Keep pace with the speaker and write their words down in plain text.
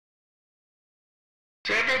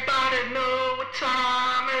Does everybody know what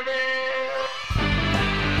time it is?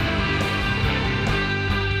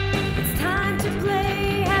 It's time to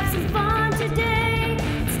play, have some fun today.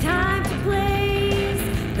 It's time to play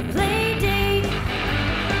the Playdate.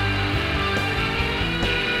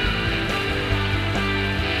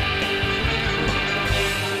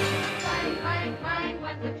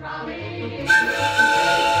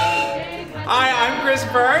 Hi, I'm Chris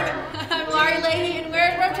Byrne, I'm Laurie Leahy, and we're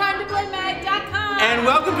at RoadTimeToPlayMag.com. and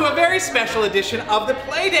welcome to a very special edition of the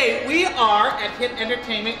Playdate. We are at Hit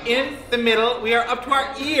Entertainment in the middle. We are up to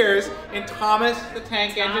our ears in Thomas the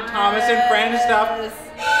Tank Engine, Thomas and Friends stuff.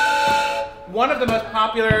 One of the most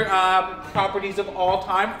popular properties of all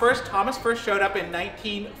time. Thomas first showed up in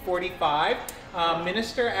 1945.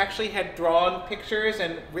 Minister actually had drawn pictures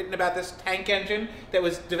and written about this tank engine that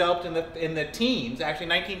was developed in the teens, actually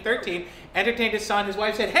 1913. Entertained his son. His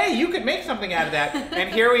wife said, "Hey, you could make something out of that." And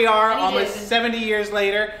here we are, almost 70 years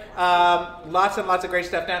later. Lots and lots of great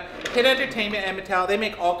stuff. Now, Hit Entertainment and Mattel, they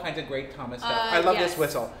make all kinds of great Thomas stuff. I love this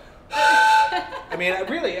whistle. I mean,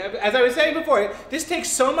 really, as I was saying before, this takes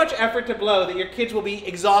so much effort to blow that your kids will be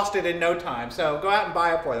exhausted in no time. So go out and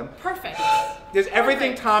buy it for them. Perfect. There's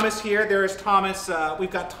everything Thomas here. There's Thomas,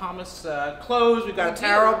 we've got Thomas clothes, we've got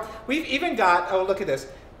apparel. We've even got, oh, look at this,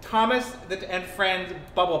 Thomas and Friends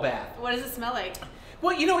bubble bath. What does it smell like?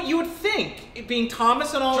 Well, you know, you would think, it being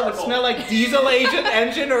Thomas and all, it would smell like diesel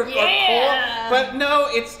engine or coal. But no,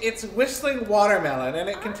 it's whistling watermelon, and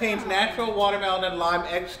it contains natural watermelon and lime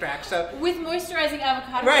extract. So With moisturizing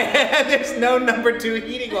avocado. right, there's no #2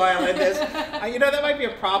 heating oil in this. You know, that might be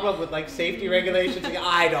a problem with like safety regulations.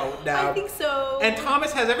 I don't know. I think so. And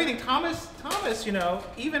Thomas has everything. Thomas, you know,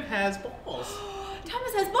 even has balls.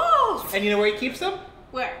 Thomas has balls. And you know where he keeps them?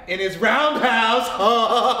 Where? In his roundhouse.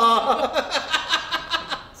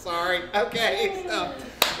 Sorry. Okay.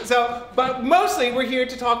 But mostly we're here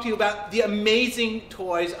to talk to you about the amazing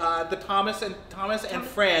toys, the Thomas and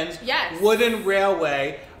Friends wooden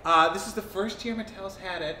railway. This is the first year Mattel's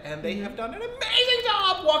had it, and they have done an amazing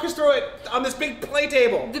job. Walk us through it on this big play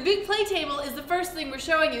table. The big play table is the first thing we're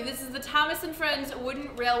showing you. This is the Thomas and Friends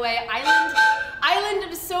Wooden Railway Island of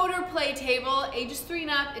Soder play table, ages 3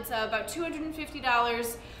 and up. It's about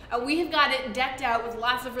 $250. We have got it decked out with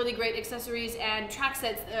lots of really great accessories and track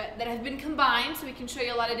sets that have been combined, so we can show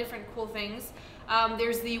you a lot of different cool things.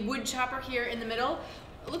 There's the wood chopper here in the middle.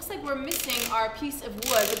 It looks like we're missing our piece of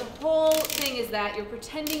wood, but the whole thing is that you're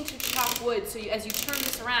pretending to chop wood, so as you turn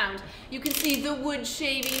this around, you can see the wood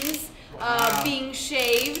shavings being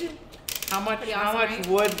shaved. How much Right?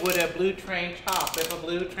 wood would a blue train chop if a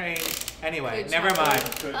blue train... Anyway, Good never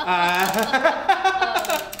chopper. mind.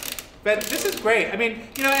 But this is great. I mean,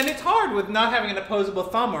 you know, and it's hard with not having an opposable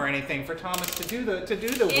thumb or anything for Thomas to do the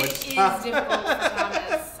wood stuff. It is difficult for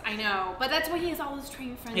Thomas, I know. But that's why he has all his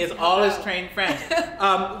trained friends. He has all his trained friends.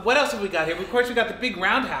 What else have we got here? Of course, we got the big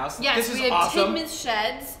roundhouse. Yes, this is we have awesome. Tidmouth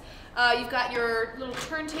sheds. You've got your little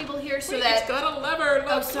turntable here so Wait, that... it's got a lever.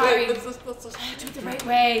 Oh, sorry. Let's Do it the right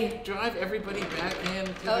way. drive everybody back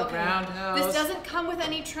into the roundhouse. This doesn't come with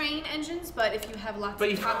any train engines, but if you have lots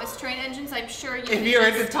of Thomas train engines, I'm sure you If you're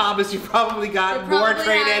into Thomas, you probably got more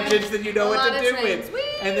train engines than you know what to do with.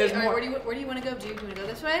 And there's more. Where do you want to go? Do you want to go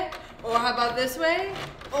this way? Or how about this way?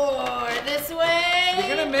 Or this way?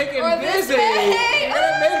 You're gonna make him or dizzy. This way? You're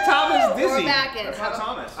gonna make Thomas dizzy. Or back in. That's not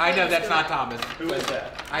Thomas. I know that's not Thomas. Who is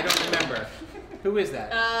that? I don't remember. Who is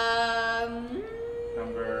that?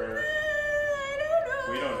 Number.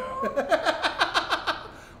 I We don't know.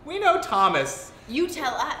 We know Thomas. You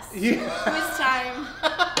tell us. Quiz time.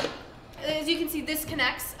 As you can see, this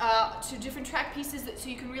connects to different track pieces, so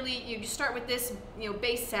you can really, you start with this,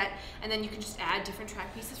 base set, and then you can just add different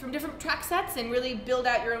track pieces from different track sets and really build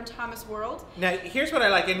out your own Thomas world. Now, here's what I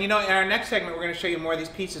like, and in our next segment, we're going to show you more of these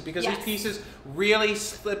pieces, because these pieces really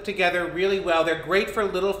slip together really well. They're great for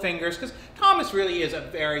little fingers, because Thomas really is a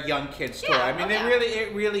very young kid's toy. I mean,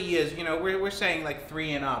 it really is. We're saying like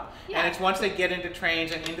 3 and up, and it's once they get into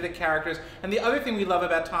trains and into the characters. And the other thing we love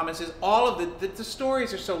about Thomas is all of the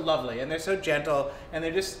stories are so lovely, and they're so gentle, and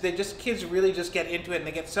kids really just get into it, and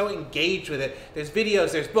they get so engaged with it. There's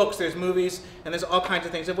videos, there's books, there's movies, and there's all kinds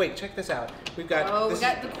of things. And wait, check this out. We've got we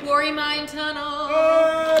got the quarry mine tunnel.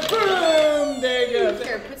 Boom! There you go.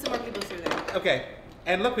 Here, put some more people through there. Okay,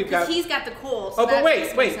 and look, we've got. He's got the coal. So Oh, but wait.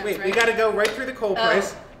 sense, Right? We got to go right through the coal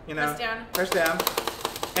place. Press down. Press down.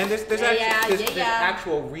 And there's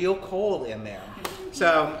actual real coal in there.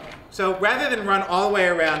 So rather than run all the way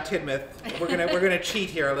around Tidmouth, we're gonna cheat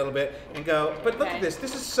here a little bit and go. But look at this.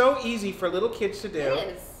 This is so easy for little kids to do.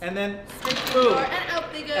 It is. And then boom. And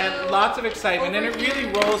out they go. And lots of excitement, and it really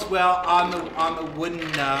rolls well on the wooden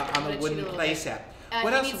cheat a little play bit. set.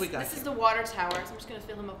 What he else have we got This here? is the water tower, so I'm just gonna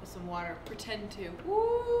fill him up with some water. Pretend to.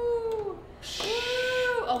 Woo! Woo!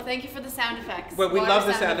 Oh, thank you for the sound effects. But we Water love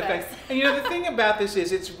the sound effects. And you know, the thing about this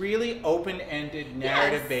is it's really open-ended,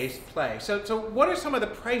 narrative-based play. So what are some of the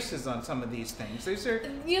prices on some of these things? Is there...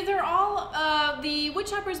 You know, they're all, the wood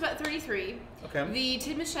chopper is about $33. Okay. The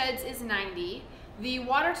Tidmouth Sheds is $90. The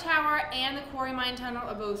water tower and the quarry mine tunnel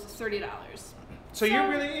are both $30. So you're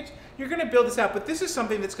going to build this out, but this is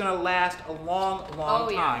something that's going to last a long Oh,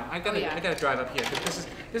 yeah. time. I got Oh, yeah. to drive up here because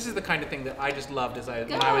this is the kind of thing that I just loved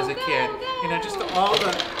when I was a Go, kid. go. You know, just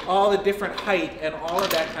all the different height and all of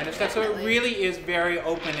that kind of stuff. So it Definitely. really is very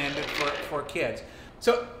open-ended for kids.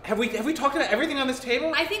 So have we talked about everything on this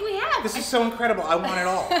table? I think we have. This is so incredible. I want it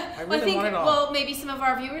all. I really want it all. Well, maybe some of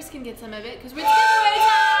our viewers can get some of it because we're giveaway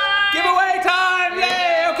time. Giveaway time!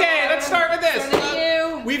 Yay! Okay, let's start with this. Starting with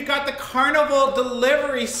you. We've got the Carnival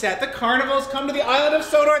delivery set. The Carnival's come to the island of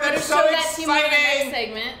Sodor. That is so Show that to you in the next exciting!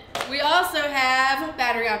 segment. We also have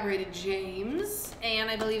battery-operated James, and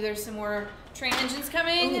I believe there's some more train engines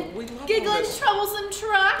coming. Ooh, we love all Giggling, this. troublesome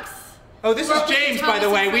trucks. Oh, this is Welcome to James, by the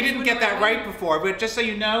Thomas way. and We Friends didn't get that Woodward. right before, but just so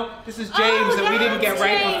you know, this is James Oh, that we didn't get that's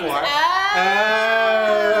right James. before.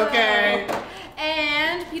 Oh. Okay.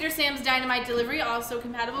 And Peter Sam's Dynamite Delivery, also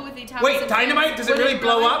compatible with the Thomas Wait, and dynamite? Friends Does it really wooden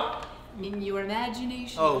blow rubber. up? In your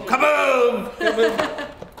imagination. Oh, kaboom! Kaboom.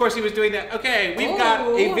 Of course he was doing that. Okay, we've got a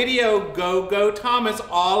Ooh. video Go Thomas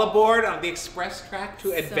all aboard on the express track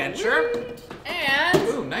to adventure. And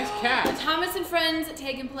Ooh, nice the cat. Thomas and Friends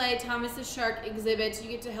Take and Play Thomas's Shark exhibit. You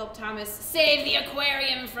get to help Thomas save the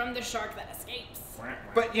aquarium from the shark that escapes.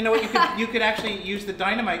 But you know what? You could actually use the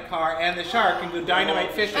dynamite car and the shark and go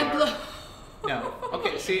dynamite fishing. And blow. No.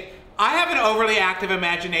 Okay. See, I have an overly active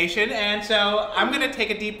imagination, and so I'm gonna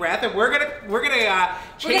take a deep breath, and we're gonna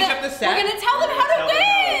change up the set. We're gonna tell them how to Tell them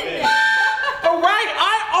how to win. win. Oh right!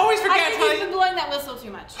 I always I forget think how. you've been blowing that whistle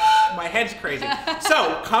too much. My head's crazy.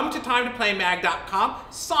 So, come to timetoplaymag.com,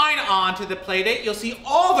 sign on to the Playdate. You'll see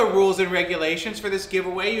all the rules and regulations for this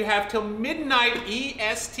giveaway. You have till midnight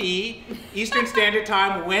EST, Eastern Standard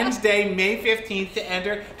Time, Wednesday, May 15th to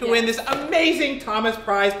enter to win this amazing Thomas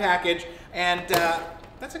prize package. And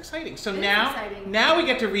that's exciting. So It is now, exciting. now we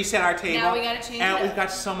get to reset our table. Now we gotta change And it we've up.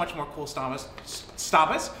 got so much more cool Thomas.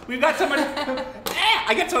 We've got so much.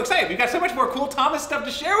 I get so excited. We've got so much more cool Thomas stuff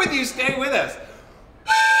to share with you. Stay with us.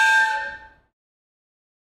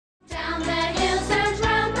 Down the hills and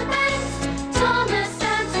round the bends, Thomas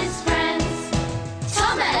and his friends.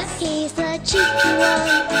 Thomas, he's the cheeky one.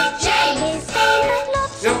 James, his favorite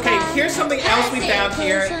lobster. Okay, here's something else we found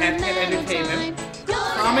here at Pet Entertainment.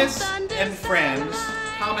 Thomas and Friends,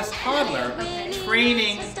 Thomas Toddler,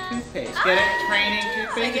 training toothpaste. Get it? Training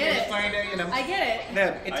toothpaste. I get You're it. just trying to, you know. I get it. No,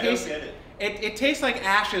 I don't get it. It tastes like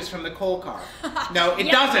ashes from the coal car. No, it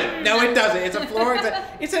Yeah. doesn't. No, it doesn't. It's a floor.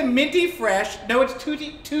 It's a minty fresh. No, it's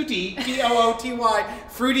tutti Tooty,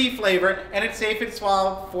 fruity flavor, and it's safe and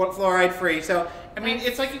swallow, fluoride free. So I mean, That's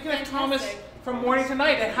it's like you can have Thomas fantastic. from morning to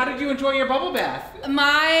night. And how did you enjoy your bubble bath?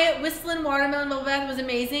 My whistling watermelon bubble bath was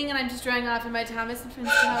amazing, and I'm just drying off in my Thomas and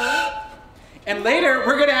Friends towel. And later,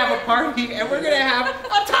 we're gonna have a party, and we're gonna have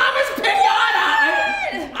a Thomas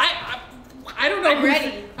pinata. I don't know. I'm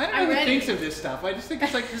ready. I don't know I'm who ready. thinks of this stuff. I just think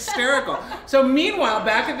it's like hysterical. So meanwhile,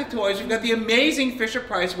 back at the toys, we've got the amazing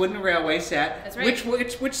Fisher-Price wooden railway set. That's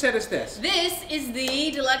right. Which set is this? This is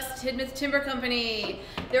the Deluxe Tidmouth Timber Company.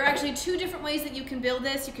 There are actually two different ways that you can build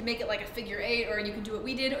this. You can make it like a figure 8, or you can do what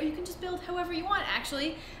we did, or you can just build however you want,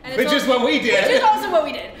 actually. And it's Which is what we did. Which is also what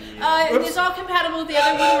we did. And Whoops. it's all compatible with the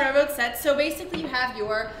other wooden railroad sets. So basically, you have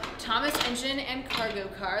your Thomas engine and cargo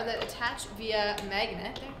car that attach via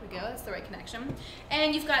magnet. There we go. That's the right connection.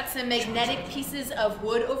 And you've got some magnetic pieces of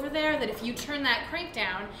wood over there that if you turn that crank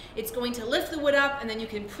down, it's going to lift the wood up, and then you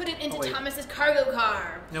can put it into wait. Thomas's cargo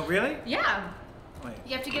car. No, really? Yeah. Wait.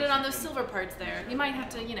 You have to get it on those silver parts there. You might have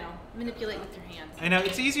to, you know, manipulate with your hands. I know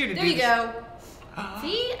it's easier to There do. you this- go.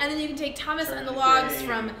 See? And then you can take Thomas and the logs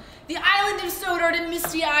from the island of Sodor to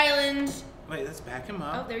Misty Island. Wait, let's back him Oh,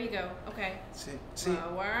 up. there you go. Okay. See.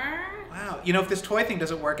 Lower. Wow. You know, if this toy thing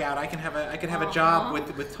doesn't work out, I can have a job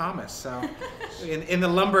with Thomas. So, in the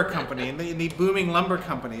lumber company, in the booming lumber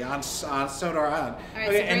company on Sodor Island. All right,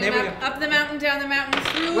 so bring there them we up, go. up the mountain, down the mountain,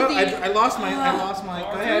 through Well, the I lost my. Go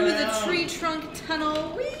ahead. through the tree trunk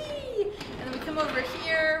tunnel. Whee! And then we come over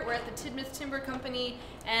here. We're at the Tidmouth Timber Company,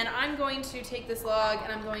 and I'm going to take this log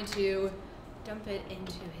and I'm going to dump it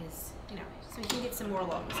into his, you know, so he can get some more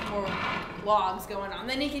logs going on.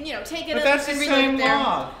 Then he can, you know, take it But up that's the and relive same there.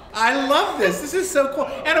 log. I love this. This is so cool.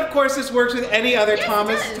 And of course, this works with any other Yes,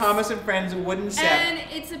 it does. Thomas and Friends wooden set. And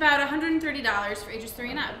it's about $130 for ages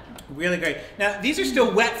 3 and up. Really great. Now, these are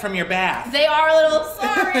still wet from your bath. They are a little,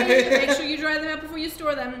 sorry. Make sure you dry them out before you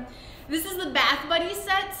store them. This is the Bath Buddy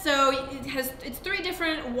set, so it's 3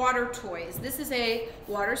 different water toys. This is a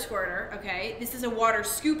water squirter, okay? This is a water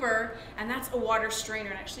scooper, and that's a water strainer.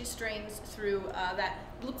 It actually strains through that.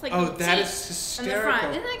 Looks like that is hysterical. In the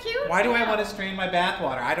front. Isn't that cute? Why do I want to strain my bath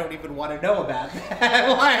water? I don't even want to know about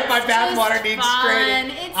that. Why my bath water needs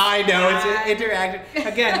straining. I know, it's interactive.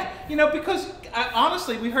 Again, you know, because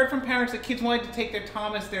honestly, we heard from parents that kids wanted to take their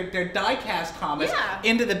Thomas, their die-cast Thomas,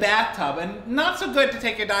 into the bathtub, and not so good to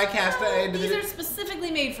take your die-cast into these are specifically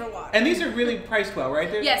made for water. And these are really priced well,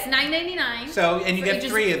 right? Yes, $9.99. So, and you get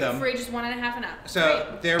 3 of them. For ages 1.5 and up.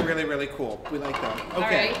 So they're really, really cool. We like them. Okay. All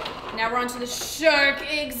right. Now we're on to the shark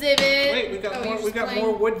exhibit. Wait, we got more. We got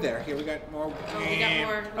more wood there. Here, we got more. We got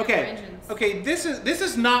more. Okay. Engines. Okay. This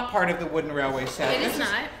is not part of the wooden railway set. It is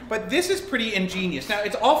not. But this is pretty ingenious. Now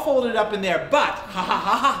it's all folded up in there, but ha ha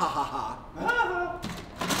ha ha ha ha ha.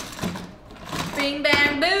 Bing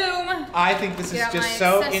bang boom. I think this is just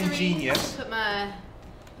so ingenious. Put my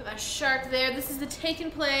shark there. This is the Take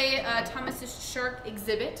and Play Thomas's Shark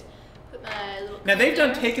exhibit. Put my little now they've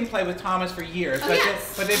done there. Take and Play with Thomas for years,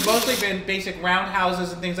 but they've mostly been basic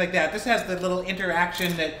roundhouses and things like that. This has the little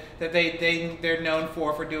interaction that they're known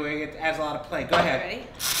for doing. It adds a lot of play. Go ahead. Ready?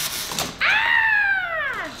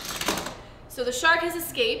 So the shark has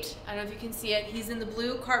escaped. I don't know if you can see it. He's in the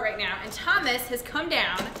blue cart right now. And Thomas has come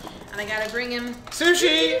down, and I gotta bring him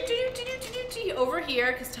sushi over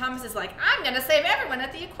here, because Thomas is like, I'm gonna save everyone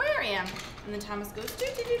at the aquarium. And then Thomas goes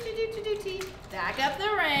back up the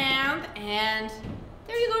ramp, and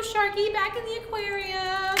there you go, Sharky, back in the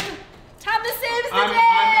aquarium. Thomas saves the day!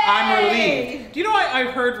 I'm relieved. Do you know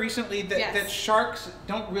I've heard recently that sharks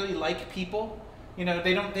don't really like people? You know,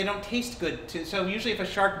 they don't taste good. So usually if a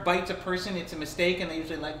shark bites a person, it's a mistake, and they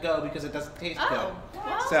usually let go because it doesn't taste good.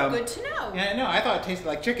 Well, so, good to know. Yeah, no, I thought it tasted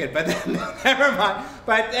like chicken, but never mind.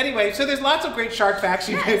 But anyway, so there's lots of great shark facts.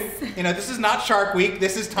 You know, this is not Shark Week.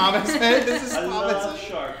 This is Thomas. This is Thomas. Love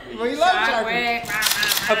Shark Week. We love Shark Week.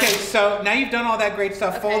 Okay, so now you've done all that great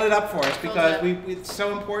stuff. Fold it up for us because it's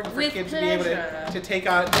so important for kids to be able to take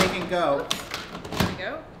and go. There we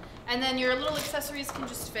go. And then your little accessories can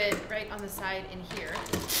just fit right on the side in here.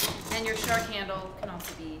 And your shark handle can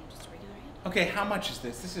also be just a regular handle. Okay, how much is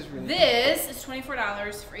this? This is really This is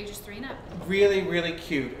 $24 for ages 3 and up. Really, really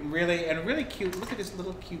cute. And really cute. Look at this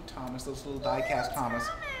little cute Thomas, this little die-cast Thomas.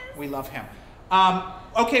 We love him.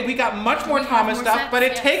 Okay, we got much more Thomas stuff, but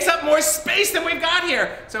it takes up more space than we've got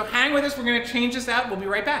here. So hang with us. We're going to change this out. We'll be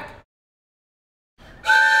right back.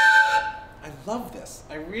 I love this.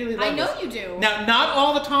 I really love this. I know you do. Now, not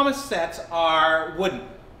all the Thomas sets are wooden.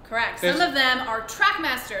 Correct. Some of them are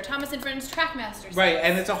Trackmaster, Thomas and Friends Trackmaster sets. Right,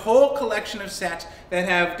 and it's a whole collection of sets that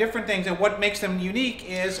have different things, and what makes them unique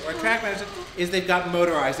or Trackmaster, is they've got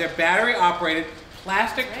motorized. They're battery operated,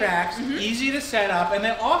 plastic tracks, easy to set up, and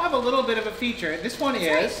they all have a little bit of a feature. This one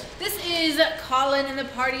is... This is Colin and the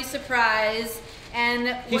Party Surprise.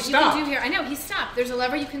 And what you can do here, I know, he stopped. There's a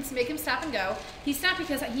lever you can make him stop and go. He stopped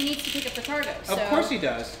because he needs to pick up the cargo. So of course he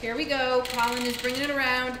does. Here we go. Colin is bringing it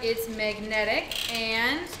around. It's magnetic,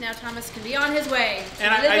 and now Thomas can be on his way.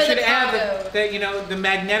 And I should add that, you know, the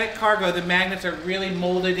magnetic cargo, the magnets are really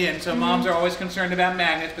molded in. So moms are always concerned about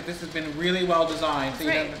magnets, but this has been really well designed. So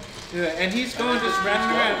and he's going just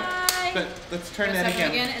round and round. But let's turn that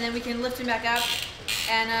again. And then we can lift him back up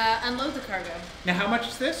and unload the cargo. Now, how much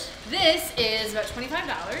is this? This is about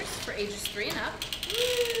 $25 for ages 3 and up.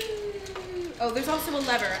 Woo. Oh, there's also a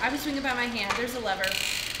lever. I was doing it by my hand. There's a lever.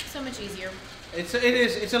 So much easier. It's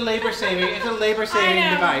a labor saving. It's a labor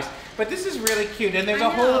saving device. But this is really cute, and there's a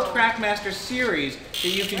whole Trackmaster series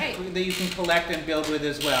that you can collect and build with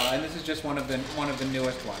as well. And this is just one of the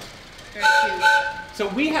newest ones. Very cute. So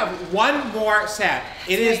we have one more set.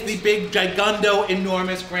 It is the big, gigundo,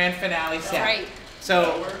 enormous grand finale set. Right.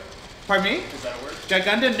 So, pardon me? Is that a word?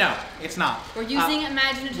 Gigunda? No, it's not. We're using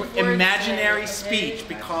imaginative words imaginary today, speech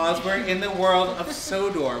because we're in the world of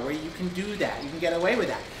Sodor where you can do that. You can get away with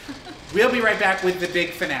that. We'll be right back with the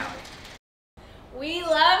big finale. We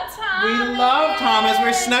love Thomas. We love Thomas.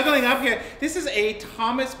 We're snuggling up here. This is a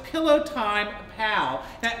Thomas Pillow Time pal.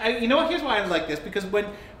 Now, you know what? Here's why I like this. Because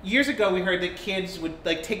years ago we heard that kids would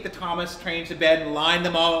take the Thomas trains to bed and line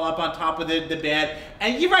them all up on top of the bed.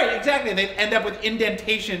 And you're right, exactly. They'd end up with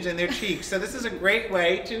indentations in their cheeks. So this is a great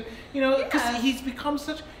way to, you know, because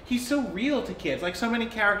he's so real to kids, like so many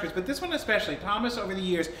characters. But this one especially, Thomas over the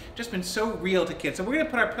years, just been so real to kids. So we're going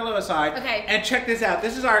to put our pillow aside and check this out.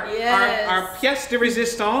 This is our pièce de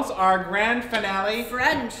résistance, our grand finale.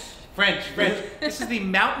 French. This is the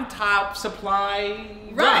mountaintop supply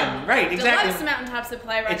Run. Right, exactly. Deluxe mountaintop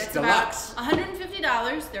supply run. It's about deluxe.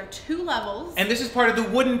 $150. There are 2 levels. And this is part of the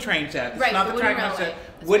wooden train set. It's Right, not the the wooden train railway. set.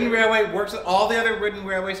 That's Wooden right. railway works with all the other wooden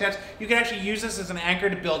railway sets. You can actually use this as an anchor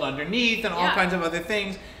to build underneath and all Yeah. kinds of other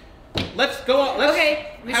things. Let's go on. Let's Okay,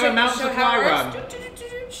 we have a mountain show supply how it run. works.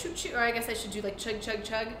 Shoot, shoot. Or I guess I should do like chug, chug,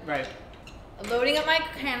 chug. Right. Loading up my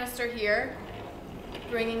canister here,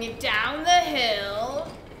 bringing it down the hill.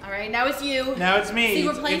 All right, now it's you. Now it's me. See,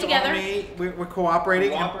 we're playing it's together. All me. We're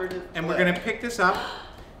cooperating, Cooperative and we're play. gonna pick this up.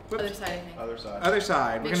 Whoops. Other side, I think. Other side. Other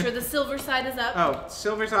side. Make We're sure gonna. the silver side is up. Oh,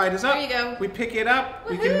 silver side is up. There you go. We pick it up.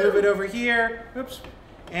 We can Woohoo. move it over here. Oops.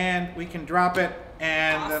 And we can drop it.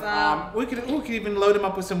 And Awesome. we could even load them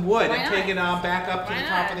up with some wood Why and not? take it back up to Why the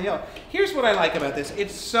top not? of the hill. Here's what I like about this.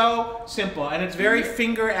 It's so simple and it's very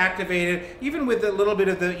finger activated, even with a little bit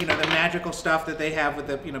of the the magical stuff that they have with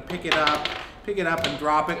the pick it up and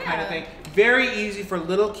drop it kind of Yeah. thing. Very easy for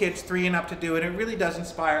little kids 3 and up to do, and it really does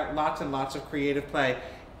inspire lots and lots of creative play.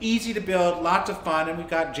 Easy to build, lots of fun, and we've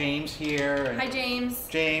got James here. And Hi, James.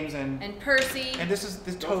 James and Percy. this is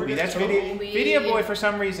Don't Toby. forget That's Toby. Video Boy for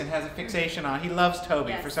some reason has a fixation on. He loves Toby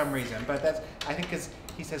Yes. for some reason, but that's I think because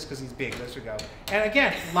he says because he's big. Let's go. And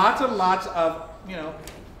again, lots of lots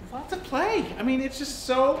of play. I mean, it's just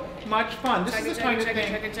so much fun. This Check is it, the kind of check it,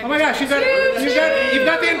 thing. check it, check Oh my it, gosh, check you've it.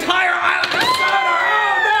 got the entire island of soda.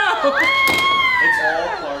 Oh It's all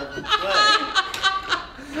part of the play.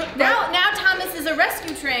 Now Thomas is a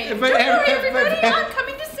rescue train. But Don't worry, every- everybody. but- I'm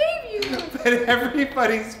coming to save you. no! But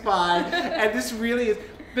everybody's fine, and this really is.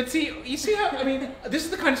 But see, you see how, I mean, this is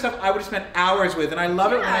the kind of stuff I would have spent hours with, and I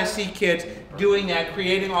love it when I Yeah. see kids doing that,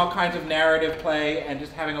 creating all kinds of narrative play and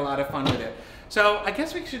just having a lot of fun with it. So I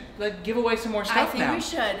guess we should give away some more I stuff think now. we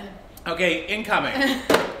should. Okay, incoming.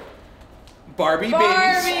 Barbie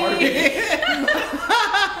Barbie. babies.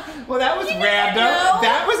 Well, that was You never random. know.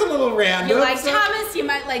 That was a little random. You like So- Thomas, you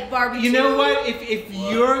might like Barbie You too. know what? If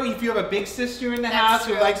you have a big sister in the That's house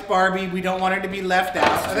who true. likes Barbie, we don't want her to be left out.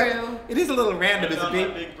 That's true. It is a little random. It's a Done by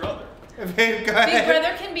big. Big Brother. Go Big ahead.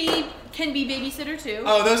 Brother can be babysitter too.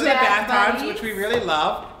 Oh, those are the Bad bath times, buddies. which we really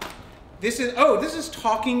love. This is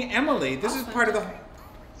Talking Emily. This is part of the.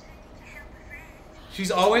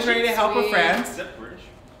 She's always ready to help her Sweet. friends. Is that British?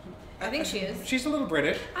 I think she is. She's a little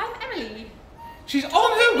British. I'm Emily. She's on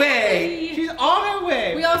her way. Emily. She's on her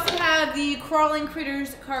way. We also have the Crawling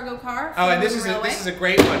Critters cargo car. Oh, and from this is Railway. a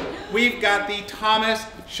great one. We've got the Thomas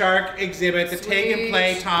Shark exhibit, the Take and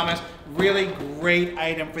Play Sweet. Thomas. Really great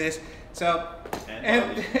item for this. So,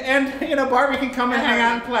 And and Barbie can come and hang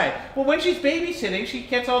out and play. Well, when she's babysitting, she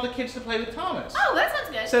gets all the kids to play with Thomas. Oh, that sounds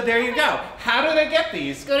good. So there you go. How do they get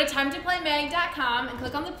these? Go to timetoplaymag.com and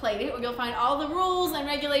click on the Playdate where you'll find all the rules and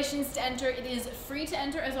regulations to enter. It is free to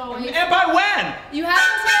enter as always. And by when? You have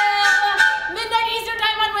until midnight Eastern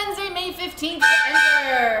time on Wednesday, May 15th to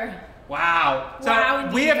enter. Wow. So Wow,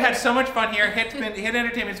 we have indeed. had so much fun here. Hit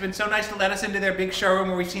Entertainment's been so nice to let us into their big showroom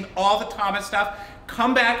where we've seen all the Thomas stuff.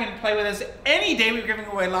 Come back and play with us any day. We're giving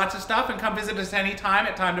away lots of stuff, and come visit us anytime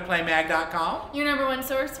at timetoplaymag.com. Your #1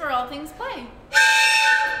 source for all things play.